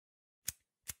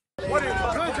What is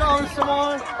good, y'all? It's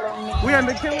Simone. We at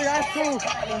McKinley High School. You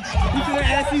should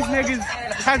ask these niggas,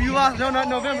 have you lost No Nut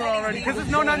November already? Because it's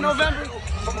No Nut November.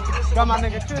 Got my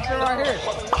nigga Tristan right here.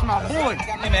 It's my boy.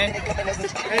 Hey, man.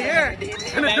 Hey, yeah.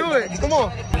 Gonna do it. Come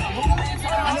on.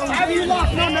 Have you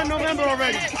lost No Nut November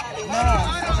already?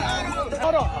 No.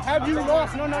 Hold on. Have you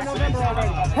lost No Nut November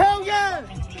already? Hell yeah!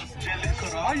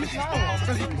 Why are you smiling?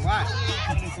 Because you're black.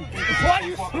 Why are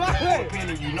you smiling?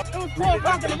 It was 12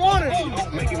 o'clock in the morning.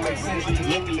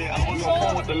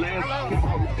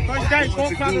 First day,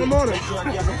 12 o'clock in the morning.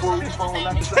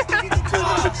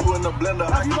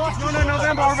 Have you lost No Nut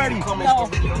November already? No.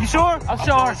 You sure? I'm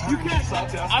sure. You can't.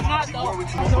 I'm not though.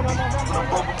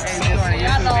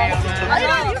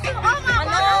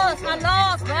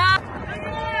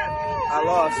 I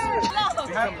lost.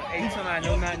 You talking about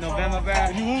No Nut November, bro?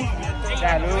 You lose? Did I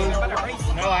lose?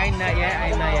 No, I ain't not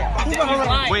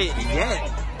yet. Wait,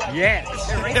 yeah. Yes.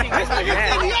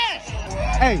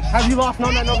 Hey, have you lost No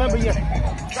Nut November yet?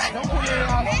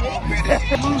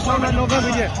 Lose No Nut November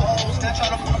yet?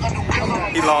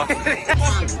 He lost. I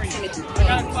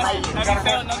got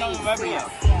failed No Nut November yet.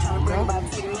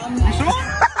 You sure?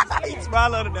 He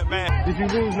smiled at that man. Did you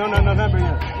lose No Nut November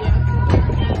yet?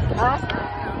 Huh?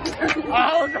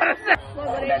 I was gonna say.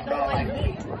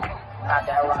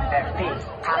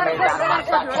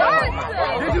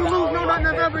 Did you lose No Nut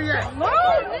November yet? No.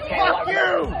 Fuck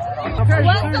you! Okay,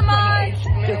 What's the mind?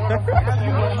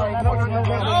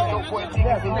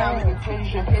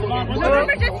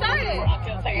 November just started.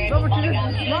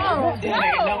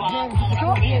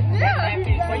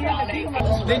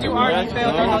 Did you already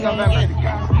fail No Nut November?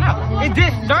 No, it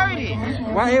just started.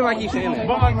 Why everybody keep saying that?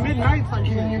 But like midnight type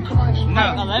shit. No,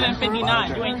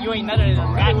 11:59. You ain't none of this.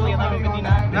 Exactly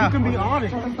 11:59. You can be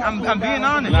honest. I'm being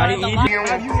honest.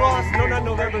 Have you lost No Nut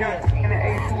November yet?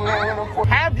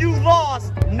 Have you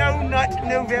lost No Nut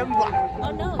November?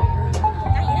 Oh no, not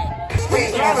yet. Why you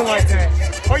smiling like that?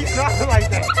 Why you smiling like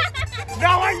that?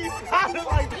 No, why you smiling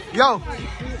like that? Yo,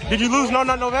 did you lose No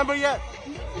Nut November yet?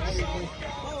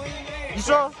 You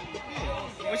sure?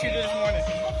 What you do this morning?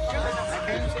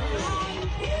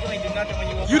 You ain't do nothing when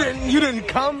you woke up. You didn't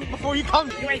come before you come?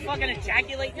 You ain't fucking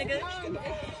ejaculate, nigga.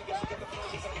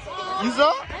 You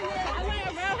saw? I went a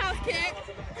roundhouse kick.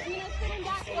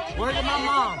 Where's my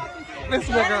mom? This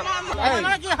nigga. Hey. When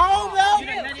I get home, though. You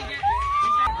done nutted yet?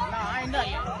 No, I ain't nut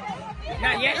yet.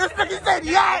 Not yet. This nigga said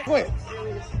yeah. Quit.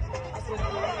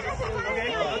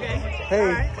 Okay.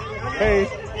 Hey. Hey.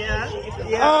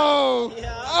 Yeah. Oh.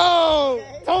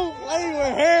 Don't play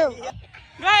with him.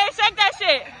 Hey, shake that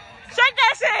shit. Shake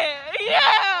that shit.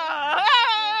 Yeah.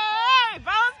 Hey,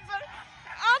 bounce.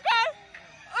 Okay.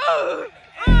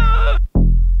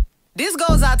 This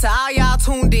goes out to all y'all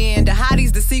tuned in, the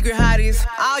hotties, the secret hotties,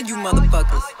 all you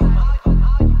motherfuckers.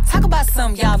 Talk about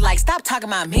something y'all like, stop talking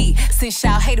about me. Since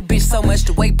y'all hate a bitch so much,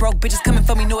 the way broke bitches coming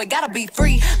for me know it gotta be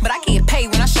free. But I get paid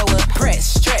when I show up. Press,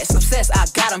 stress, obsessed, I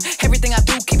got 'em. Everything I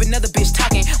do, keep another bitch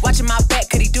talking. Watching my back,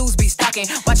 cause these dudes be stalking.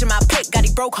 Watching my plate, got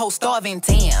these broke hoes starving.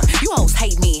 Damn, you hoes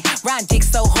hate me. Riding dick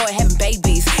so hard, having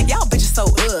babies. Y'all bitches so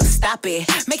stop it.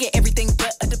 Making every